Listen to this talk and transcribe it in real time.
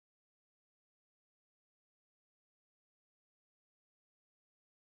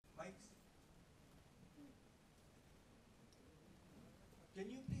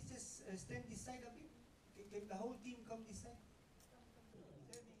stand this side a bit? Can the whole team come this side?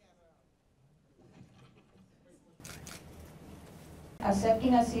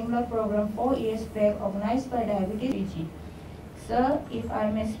 Accepting a similar program 4 years back organized by Diabetic Fiji. Sir, if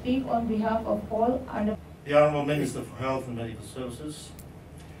I may speak on behalf of all under the Honourable Minister for Health and Medical Services,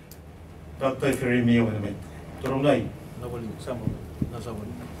 Dr. Firimio Winamet. Turunay.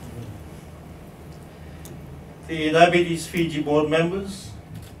 The Diabetes Fiji board members,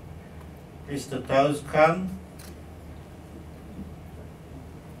 Mr. Tauz Khan,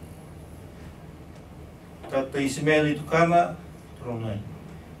 Dr. Ismaili Tukana, Turunay.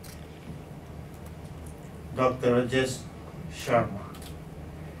 Dr. Rajesh Sharma.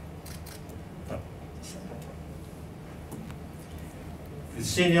 The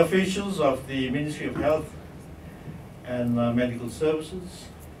senior officials of the Ministry of Health and Medical Services,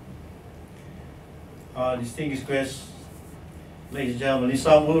 distinguished guests, ladies and gentlemen,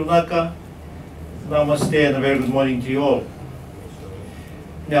 Isam Naka, Namaste and a very good morning to you all.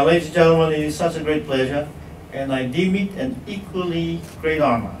 Now, ladies and gentlemen, it is such a great pleasure, and I deem it an equally great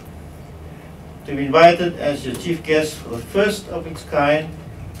honor to be invited as your chief guest for the first of its kind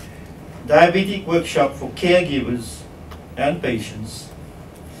diabetic workshop for caregivers and patients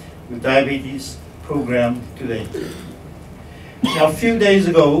with diabetes program today. Now, a few days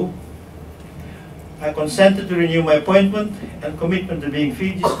ago, I consented to renew my appointment and commitment to being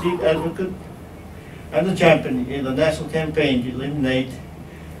Fiji's lead advocate and a champion in the national campaign to eliminate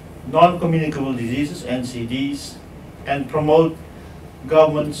non-communicable diseases, NCDs, and promote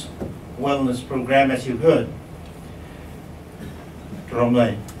government's wellness program, as you've heard.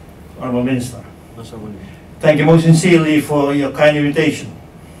 Romlay, Honourable Minister, thank you most sincerely for your kind invitation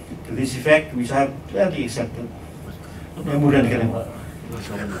to this effect, which I have gladly accepted.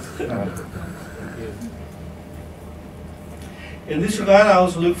 In this regard, I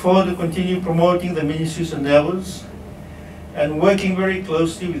also look forward to continue promoting the Ministry's endeavours and working very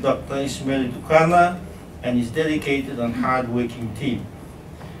closely with Dr. Ismaili Tukana and his dedicated and hard-working team.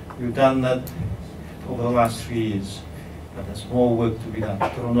 We've done that over the last 3 years, but there's more work to be done.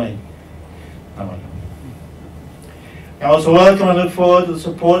 I also welcome and look forward to the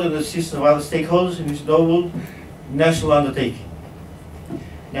support and assistance of other stakeholders in this noble national undertaking.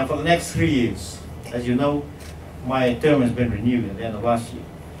 Now, for the next 3 years, as you know, my term has been renewed at the end of last year.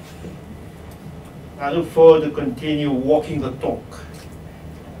 I look forward to continue walking the talk.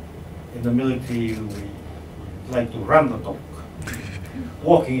 In the military, we like to run the talk.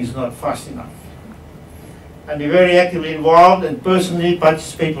 Walking is not fast enough. And be very actively involved and personally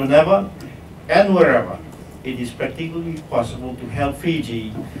participate whenever and wherever it is practically possible to help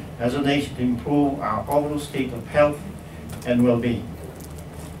Fiji as a nation to improve our overall state of health and well-being.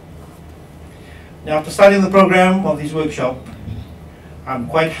 Now, after starting the program of this workshop, I'm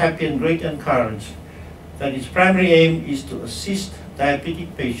quite happy and greatly encouraged that its primary aim is to assist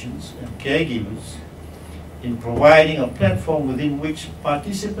diabetic patients and caregivers in providing a platform within which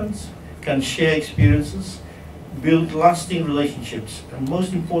participants can share experiences, build lasting relationships, and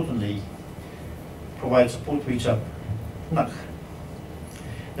most importantly, provide support to each other. Now,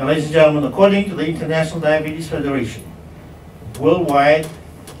 ladies and gentlemen, according to the International Diabetes Federation, worldwide,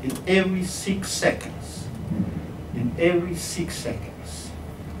 in every 6 seconds,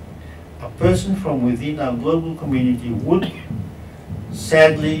 a person from within our global community would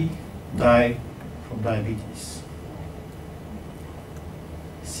sadly die from diabetes.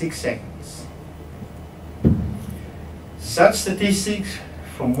 6 seconds. Such statistics,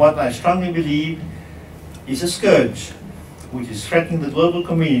 from what I strongly believe is a scourge which is threatening the global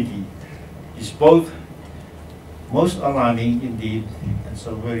community, is both most alarming indeed and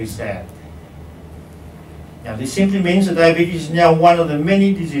so very sad. Now, this simply means that diabetes is now one of the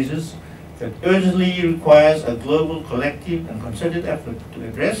many diseases that urgently requires a global, collective and concerted effort to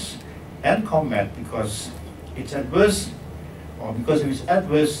address and combat because of its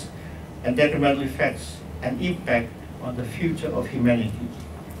adverse and detrimental effects and impact on the future of humanity.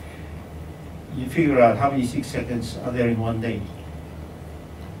 You figure out how many 6 seconds are there in one day.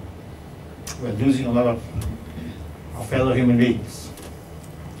 We're losing a lot of our fellow human beings.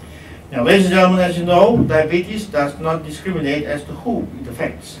 Now, ladies and gentlemen, as you know, diabetes does not discriminate as to who it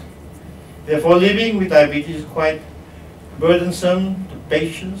affects. Therefore, living with diabetes is quite burdensome to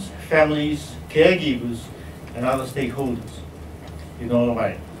patients, families, caregivers, and other stakeholders. You know all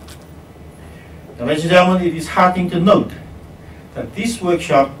about it. Now, ladies and gentlemen, it is heartening to note that this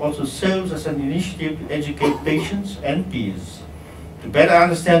workshop also serves as an initiative to educate patients and peers to better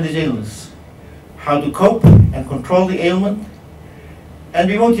understand this illness, how to cope and control the ailment, and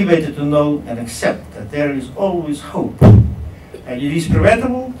be motivated to know and accept that there is always hope, and it is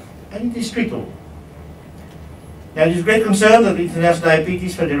preventable and it is treatable. Now, it is great concern that the International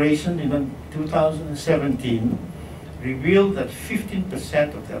Diabetes Federation in 2017 revealed that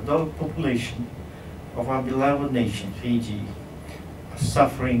 15% of the adult population of our beloved nation, Fiji, are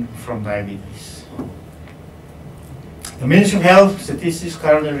suffering from diabetes. The Ministry of Health statistics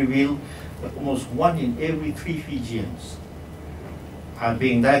currently reveal that almost 1 in every 3 Fijians are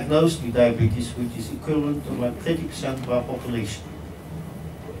being diagnosed with diabetes, which is equivalent to about 30% of our population.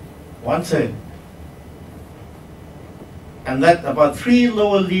 1/3. And that about 3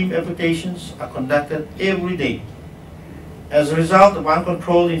 lower limb amputations are conducted every day as a result of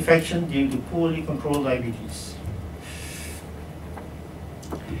uncontrolled infection due to poorly controlled diabetes.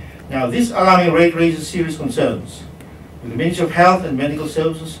 Now, this alarming rate raises serious concerns with the Ministry of Health and Medical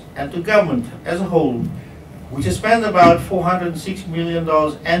Services and to government as a whole, which has spent about $406 million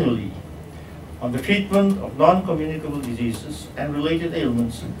annually on the treatment of non-communicable diseases and related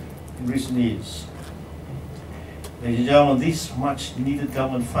ailments in recent years. Ladies and gentlemen, these much needed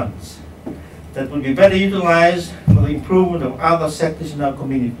government funds that will be better utilized for the improvement of other sectors in our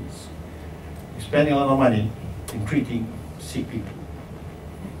communities. We're spending a lot of money in treating sick people.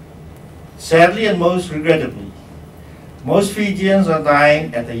 Sadly and most regrettably, most Fijians are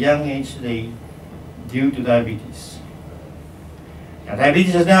dying at a young age today due to diabetes. Now,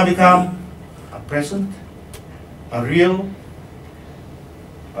 diabetes has now become a present, a real,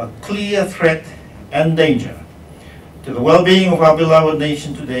 a clear threat and danger to the well-being of our beloved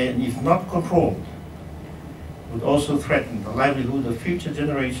nation today, and if not controlled, would also threaten the livelihood of future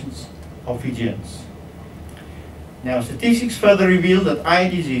generations of Fijians. Now, statistics further reveal that eye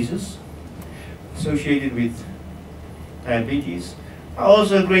diseases associated with diabetes are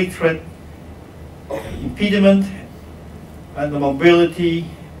also a great threat, impediment, and the mobility,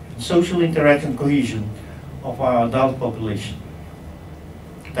 social interaction, cohesion of our adult population.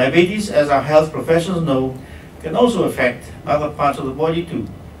 Diabetes, as our health professionals know, can also affect other parts of the body too,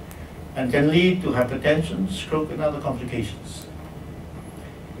 and can lead to hypertension, stroke, and other complications.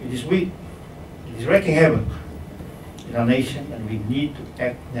 It is weak, it is wreaking havoc in our nation, and we need to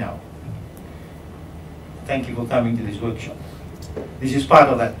act now. Thank you for coming to this workshop. This is part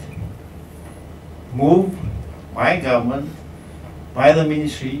of that move by government, by the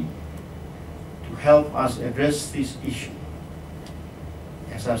ministry, to help us address this issue.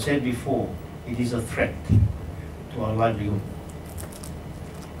 As I've said before, it is a threat to our livelihood.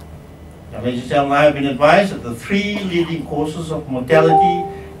 Now, ladies and gentlemen, I have been advised that the 3 leading causes of mortality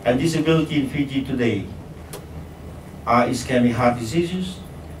and disability in Fiji today are ischemic heart diseases,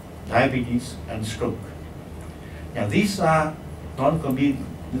 diabetes, and stroke. Now, these are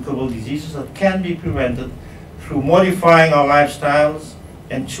non-communicable diseases that can be prevented through modifying our lifestyles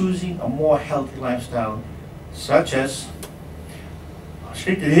and choosing a more healthy lifestyle, such as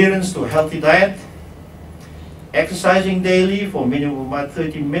strict adherence to a healthy diet, exercising daily for a minimum of about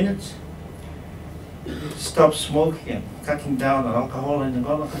 30 minutes, stop smoking and cutting down on alcohol and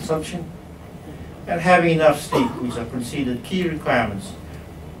alcohol consumption, and having enough sleep, which are considered key requirements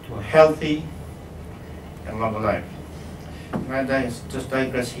to a healthy and longer life. And I just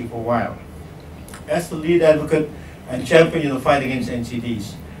digress here for a while. As the lead advocate and champion in the fight against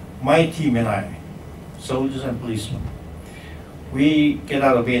NCDs, my team and I, soldiers and policemen, we get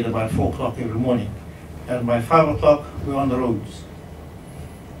out of bed about 4 o'clock every morning, and by 5 o'clock we're on the roads,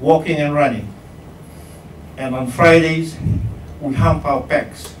 walking and running. And on Fridays we hump our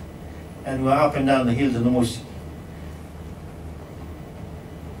packs and we're up and down the hills in the Musi.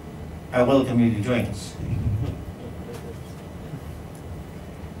 I welcome you to join us,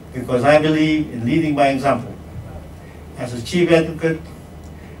 because I believe in leading by example. As a chief advocate,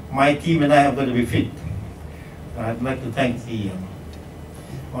 my team and I have got to be fit. I'd like to thank the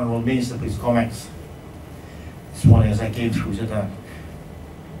Honorable Minister for his comments this morning as I came through. He said,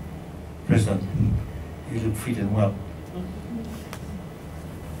 President, you look fit and well.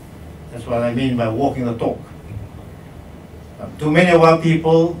 That's what I mean by walking the talk. Too many of our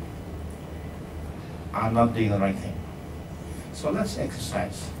people are not doing the right thing. So let's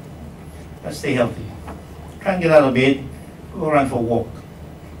exercise. Let's stay healthy. Try and get out of bed, go around for a walk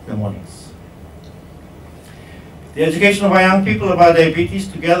in the mornings. The education of our young people about diabetes,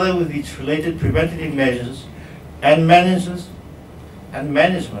 together with its related preventative measures and management,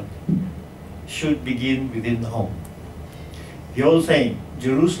 should begin within the home. The old saying,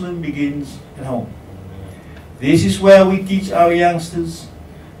 Jerusalem begins at home. This is where we teach our youngsters,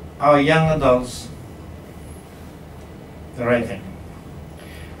 our young adults, the right thing.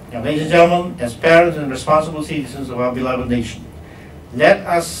 Now, ladies and gentlemen, as parents and responsible citizens of our beloved nation, let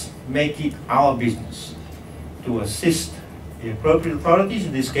us make it our business to assist the appropriate authorities,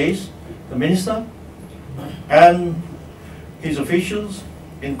 in this case, the minister, and his officials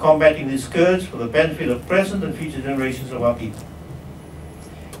in combating this scourge for the benefit of present and future generations of our people.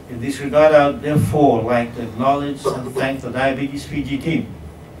 In this regard, I would therefore like to acknowledge and thank the Diabetes Fiji team.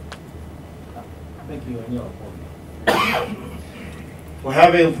 Thank you, and your apology. For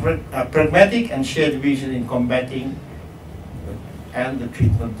having a pragmatic and shared vision in combating and the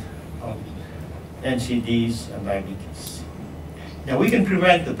treatment of NCDs and diabetes. Now, we can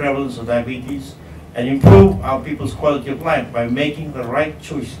prevent the prevalence of diabetes and improve our people's quality of life by making the right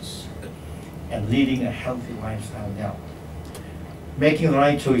choices and leading a healthy lifestyle now. Making the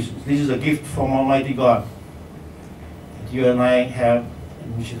right choices. This is a gift from Almighty God that you and I have,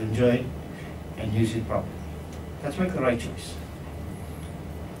 and we should enjoy it and use it properly. Let's make the right choice.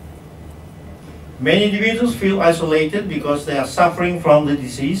 Many individuals feel isolated because they are suffering from the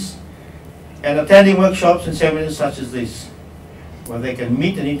disease, and attending workshops and seminars such as this, where they can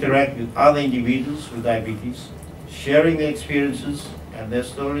meet and interact with other individuals with diabetes, sharing their experiences and their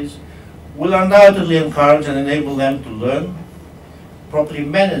stories, will undoubtedly encourage and enable them to learn, properly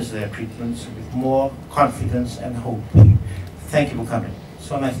manage their treatments with more confidence and hope. Thank you for coming.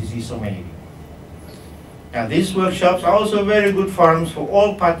 So nice to see so many of you. Now, these workshops are also very good forums for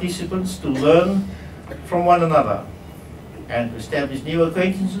all participants to learn from one another and to establish new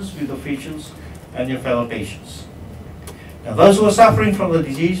acquaintances with officials and your fellow patients. Now, those who are suffering from the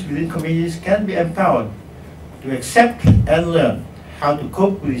disease within communities can be empowered to accept and learn how to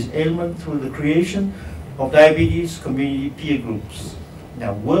cope with this ailment through the creation of diabetes community peer groups.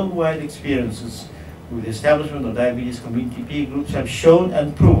 Now, worldwide experiences with the establishment of diabetes community peer groups have shown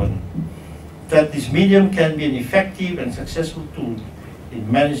and proven that this medium can be an effective and successful tool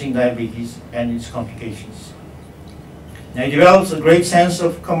in managing diabetes and its complications. Now, it develops a great sense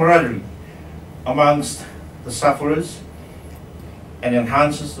of camaraderie amongst the sufferers and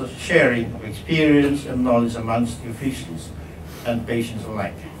enhances the sharing of experience and knowledge amongst the officials and patients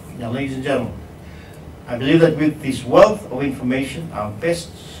alike. Now, ladies and gentlemen, I believe that with this wealth of information, our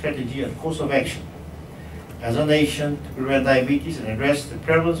best strategy and course of action as a nation to prevent diabetes and address the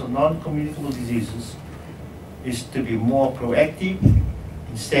prevalence of non-communicable diseases is to be more proactive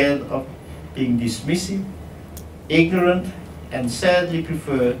instead of being dismissive, ignorant, and sadly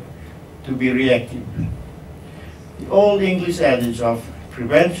prefer to be reactive. The old English adage of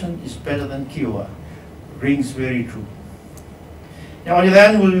prevention is better than cure rings very true. Now, only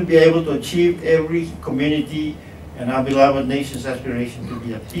then will we be able to achieve every community and our beloved nation's aspiration to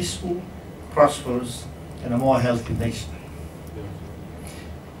be a peaceful, prosperous, and a more healthy nation.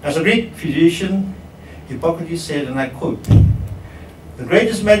 As a Greek physician, Hippocrates said, and I quote, "The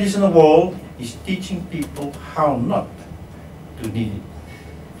greatest medicine of all is teaching people how not to need it."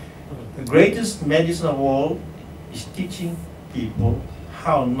 The greatest medicine of all is teaching people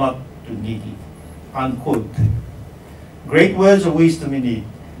how not to need it. Unquote. Great words of wisdom indeed.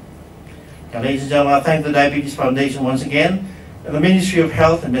 Now, ladies and gentlemen, I thank the Diabetes Foundation once again and the Ministry of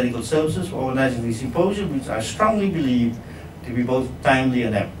Health and Medical Services for organizing this symposium, which I strongly believe to be both timely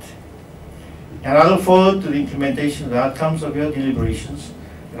and apt. And I look forward to the implementation of the outcomes of your deliberations.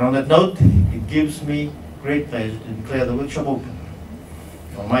 And on that note, it gives me great pleasure to declare the workshop open.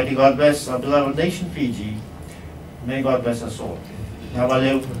 Almighty God bless our beloved nation, Fiji. May God bless us all.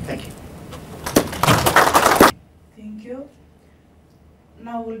 Thank you. Thank you.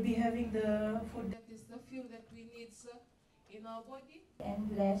 Now we'll be having the food That is the fuel that we need, sir, in our body.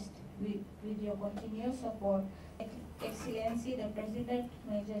 and blessed with your continued support. Excellency, the President,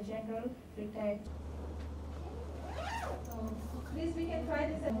 Major General, retired. This we can try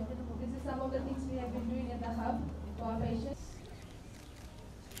this. This is some of the things we have been doing at the hub for our patients.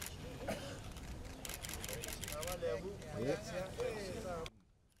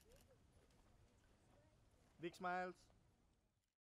 Big smiles.